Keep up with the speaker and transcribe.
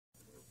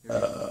It's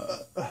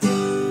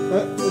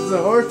a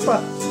horse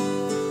pie.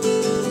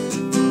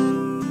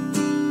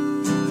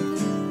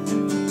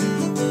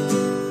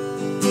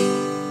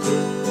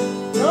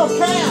 No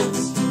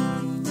cats!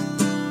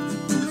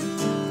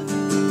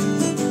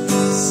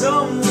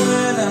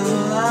 Somewhere down the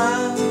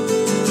line,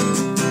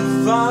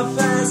 far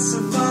past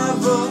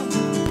survival,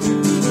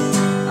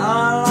 I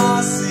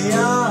lost the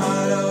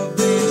art of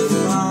being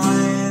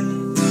fine.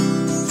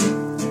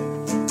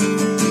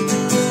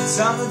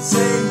 Time to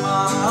take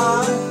my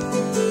heart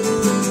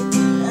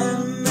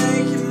and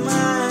make it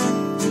mine.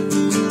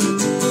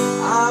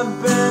 I've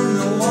been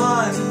the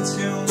one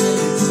too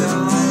many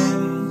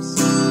times,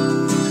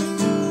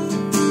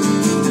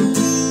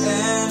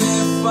 and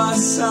if I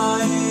saw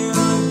you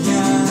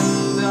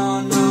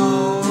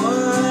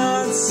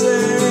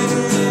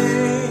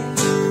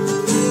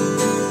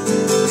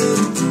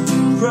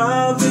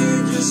probably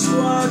just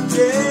walk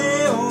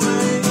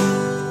away.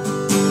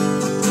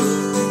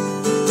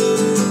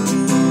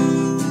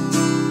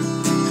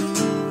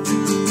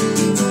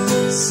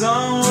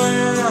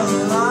 Somewhere down the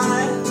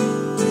line,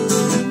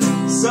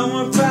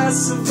 somewhere past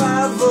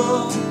survival,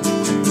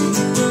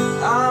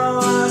 I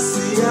lost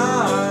the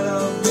art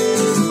of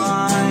being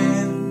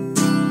fine.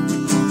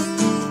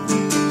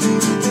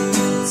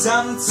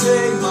 Time to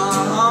take my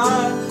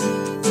heart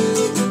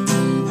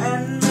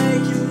and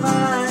make it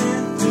mine.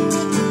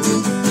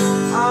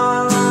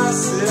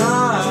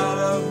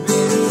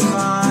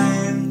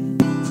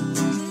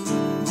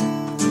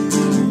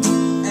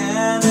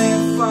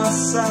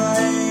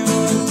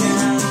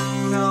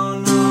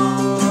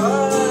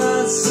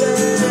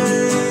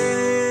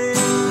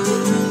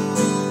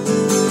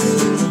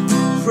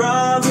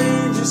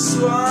 Just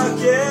walk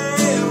away.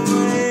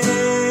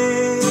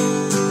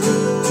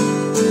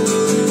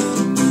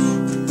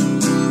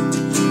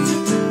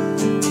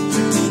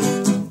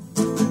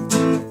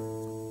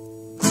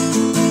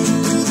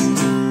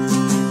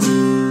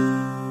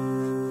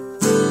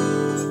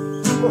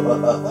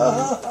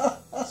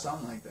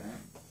 Something like that.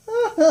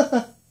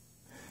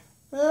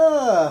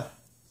 Yeah.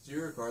 Did you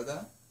record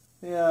that?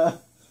 Yeah.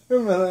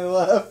 And then I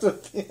laughed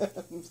at the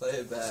end. Play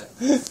it back.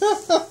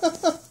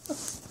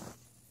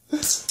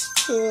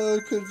 Oh,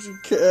 could you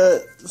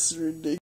cat? It's ridiculous.